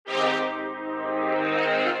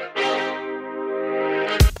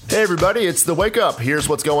Hey everybody, it's The Wake Up. Here's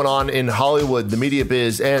what's going on in Hollywood, the media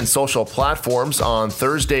biz, and social platforms on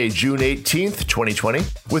Thursday, June 18th, 2020,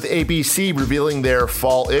 with ABC revealing their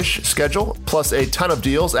fall-ish schedule, plus a ton of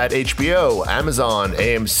deals at HBO, Amazon,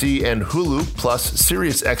 AMC, and Hulu, plus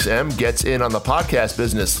SiriusXM gets in on the podcast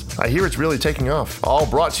business. I hear it's really taking off. All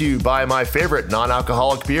brought to you by my favorite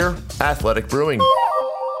non-alcoholic beer, Athletic Brewing.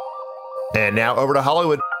 And now over to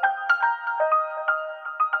Hollywood.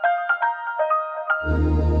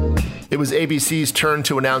 It was ABC's turn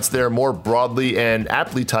to announce their more broadly and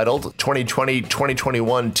aptly titled 2020-2021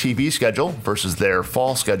 TV schedule versus their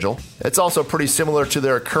fall schedule. It's also pretty similar to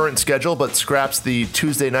their current schedule, but scraps the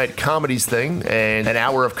Tuesday night comedies thing and an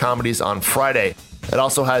hour of comedies on Friday. It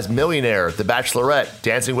also has Millionaire, The Bachelorette,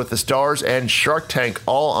 Dancing with the Stars, and Shark Tank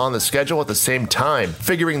all on the schedule at the same time,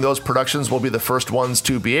 figuring those productions will be the first ones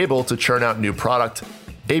to be able to churn out new product.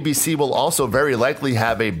 ABC will also very likely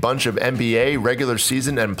have a bunch of NBA regular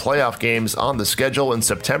season and playoff games on the schedule in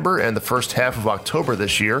September and the first half of October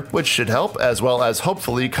this year, which should help, as well as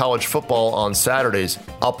hopefully college football on Saturdays.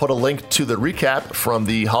 I'll put a link to the recap from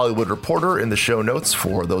The Hollywood Reporter in the show notes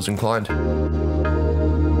for those inclined.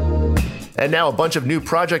 And now a bunch of new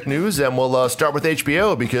project news, and we'll start with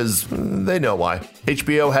HBO because they know why.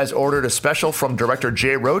 HBO has ordered a special from director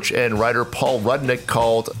Jay Roach and writer Paul Rudnick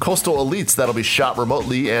called Coastal Elites that'll be shot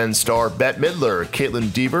remotely and star Bette Midler,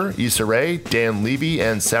 Caitlin Dever, Issa Rae, Dan Levy,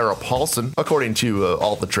 and Sarah Paulson, according to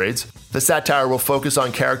all the trades. The satire will focus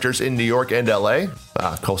on characters in New York and LA,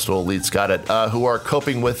 Coastal Elites got it, who are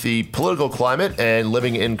coping with the political climate and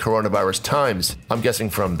living in coronavirus times. I'm guessing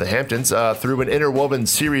from the Hamptons, through an interwoven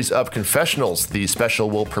series of confessionals. The special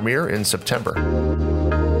will premiere in September.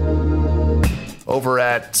 Over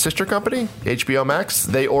at Sister Company, HBO Max,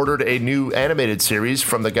 they ordered a new animated series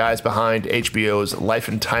from the guys behind HBO's Life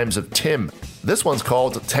and Times of Tim. This one's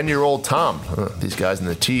called 10-Year-Old Tom. These guys in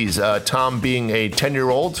the T's. Tom being a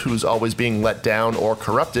 10-year-old who's always being let down or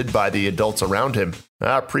corrupted by the adults around him.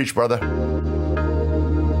 Preach, brother.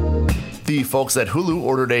 The folks at Hulu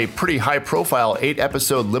ordered a pretty high-profile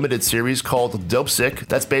 8-episode limited series called Dopesick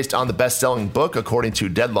that's based on the best-selling book, according to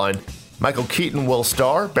Deadline. Michael Keaton will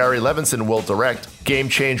star, Barry Levinson will direct, Game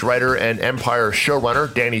Change writer and Empire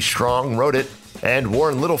showrunner Danny Strong wrote it, and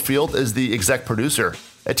Warren Littlefield is the exec producer.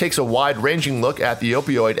 It takes a wide-ranging look at the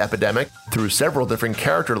opioid epidemic through several different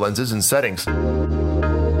character lenses and settings.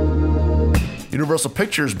 Universal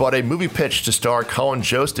Pictures bought a movie pitch to star Colin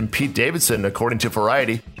Jost and Pete Davidson, according to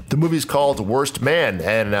Variety. The movie's called Worst Man,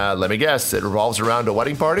 and let me guess, it revolves around a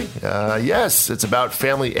wedding party? Yes, it's about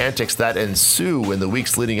family antics that ensue in the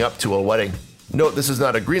weeks leading up to a wedding. Note, this is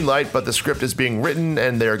not a green light, but the script is being written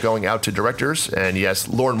and they're going out to directors, and yes,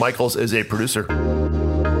 Lorne Michaels is a producer.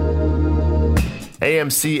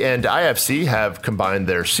 AMC and IFC have combined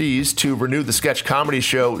their C's to renew the sketch comedy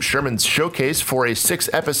show Sherman's Showcase for a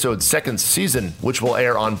 6-episode second season, which will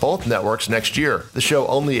air on both networks next year. The show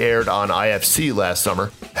only aired on IFC last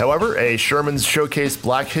summer. However, a Sherman's Showcase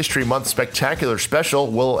Black History Month Spectacular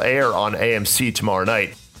special will air on AMC tomorrow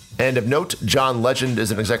night. And of note, John Legend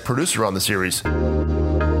is an exec producer on the series.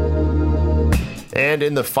 And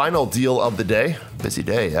in the final deal of the day, busy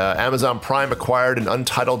day, Amazon Prime acquired an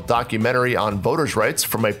untitled documentary on voters' rights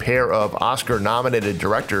from a pair of Oscar-nominated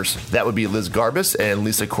directors. That would be Liz Garbus and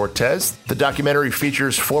Lisa Cortez. The documentary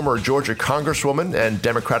features former Georgia Congresswoman and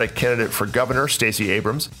Democratic candidate for governor Stacey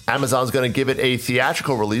Abrams. Amazon's going to give it a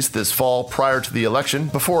theatrical release this fall prior to the election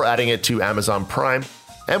before adding it to Amazon Prime.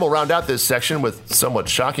 And we'll round out this section with somewhat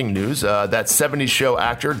shocking news. That 70s show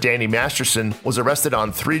actor Danny Masterson was arrested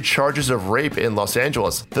on 3 charges of rape in Los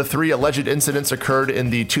Angeles. The 3 alleged incidents occurred in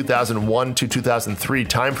the 2001 to 2003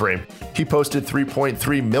 timeframe. He posted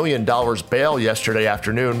 $3.3 million bail yesterday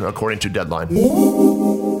afternoon, according to Deadline.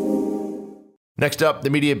 Next up,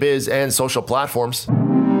 the media biz and social platforms.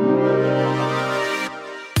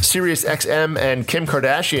 SiriusXM and Kim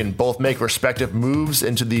Kardashian both make respective moves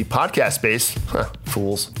into the podcast space.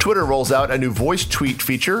 Fools. Twitter rolls out a new voice tweet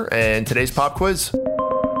feature, and today's pop quiz.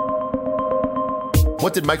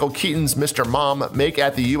 What did Michael Keaton's Mr. Mom make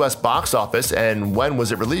at the U.S. box office, and when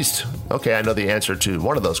was it released? Okay, I know the answer to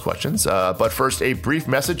one of those questions, but first, a brief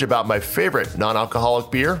message about my favorite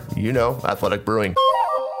non-alcoholic beer, Athletic Brewing.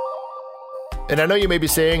 And I know you may be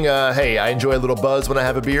saying, hey, I enjoy a little buzz when I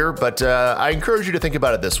have a beer, but I encourage you to think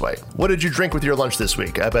about it this way. What did you drink with your lunch this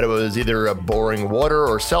week? I bet it was either a boring water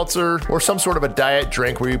or seltzer, or some sort of a diet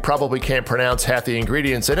drink where you probably can't pronounce half the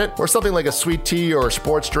ingredients in it, or something like a sweet tea or a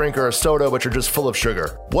sports drink or a soda which are just full of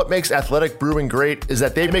sugar. What makes Athletic Brewing great is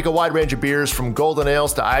that they make a wide range of beers from golden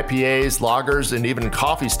ales to IPAs, lagers, and even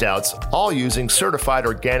coffee stouts, all using certified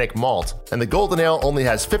organic malt. And the golden ale only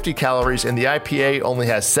has 50 calories and the IPA only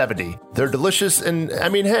has 70. They're delicious, and I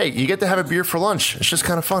mean, hey, you get to have a beer for lunch. It's just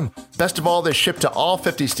kind of fun. Best of all, they ship to all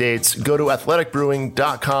 50 states. Go to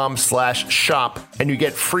athleticbrewing.com/shop and you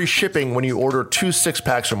get free shipping when you order 2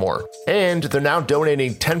 6-packs or more. And they're now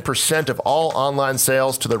donating 10% of all online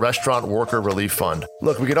sales to the Restaurant Worker Relief Fund.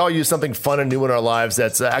 Look, we could all use something fun and new in our lives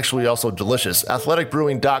that's actually also delicious.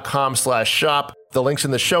 athleticbrewing.com/shop. The link's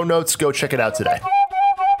in the show notes. Go check it out today.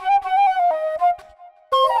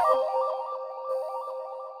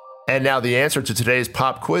 And now the answer to today's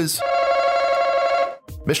pop quiz.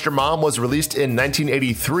 Mr. Mom was released in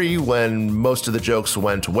 1983 when most of the jokes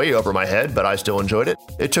went way over my head, but I still enjoyed it.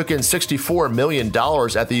 It took in $64 million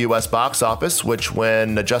at the US box office, which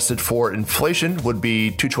when adjusted for inflation would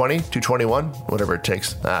be $220, $221, whatever it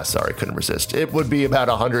takes. Sorry, couldn't resist. It would be about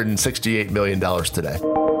 $168 million today.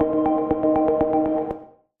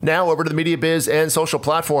 Now over to the media biz and social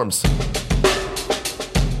platforms.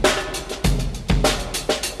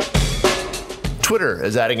 Twitter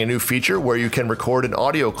is adding a new feature where you can record an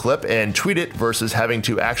audio clip and tweet it versus having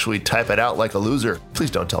to actually type it out like a loser.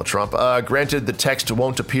 Please don't tell Trump. Granted, the text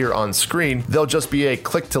won't appear on screen. There'll just be a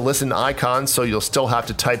click to listen icon, so you'll still have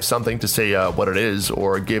to type something to say what it is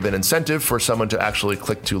or give an incentive for someone to actually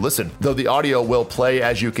click to listen, though the audio will play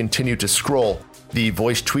as you continue to scroll. The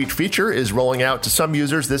voice tweet feature is rolling out to some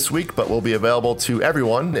users this week, but will be available to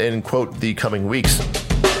everyone in, quote, the coming weeks.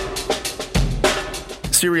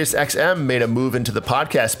 SiriusXM made a move into the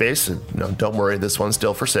podcast space. No, don't worry, this one's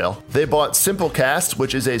still for sale. They bought Simplecast,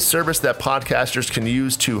 which is a service that podcasters can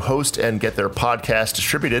use to host and get their podcast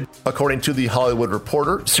distributed. According to The Hollywood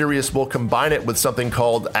Reporter, Sirius will combine it with something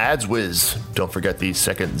called AdsWizz. Don't forget the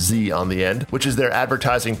second Z on the end, which is their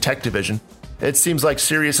advertising tech division. It seems like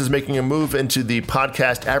Sirius is making a move into the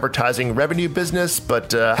podcast advertising revenue business,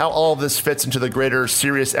 but how all this fits into the greater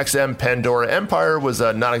SiriusXM Pandora empire was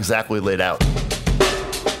not exactly laid out.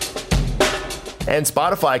 And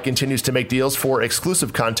Spotify continues to make deals for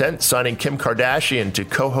exclusive content, signing Kim Kardashian to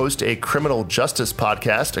co-host a criminal justice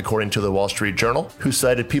podcast, according to the Wall Street Journal, who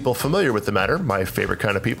cited people familiar with the matter, my favorite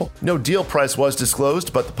kind of people. No deal price was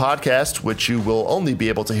disclosed, but the podcast, which you will only be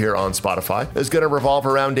able to hear on Spotify, is going to revolve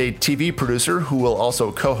around a TV producer who will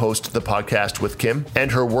also co-host the podcast with Kim,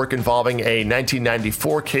 and her work involving a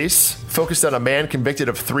 1994 case focused on a man convicted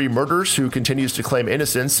of 3 murders who continues to claim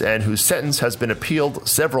innocence and whose sentence has been appealed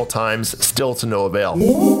several times, still to no avail.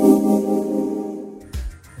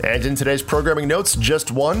 And in today's programming notes, just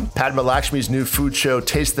one. Padma Lakshmi's new food show,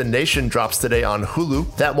 Taste the Nation, drops today on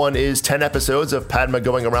Hulu. That one is 10 episodes of Padma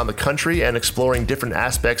going around the country and exploring different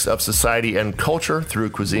aspects of society and culture through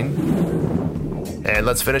cuisine. And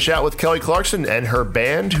let's finish out with Kelly Clarkson and her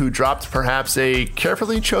band, who dropped perhaps a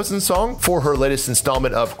carefully chosen song for her latest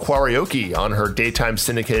installment of Karaoke on her daytime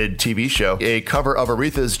syndicated TV show, a cover of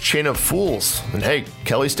Aretha's Chain of Fools. And hey,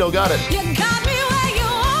 Kelly still got it. You got me where you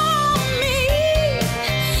want me.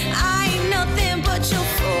 I ain't nothing but your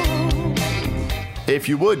fool. If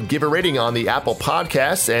you would, give a rating on the Apple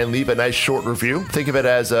Podcasts and leave a nice short review. Think of it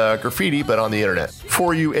as graffiti, but on the internet.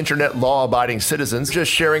 For you internet law-abiding citizens, just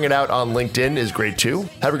sharing it out on LinkedIn is great too.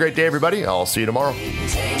 Have a great day, everybody. I'll see you tomorrow.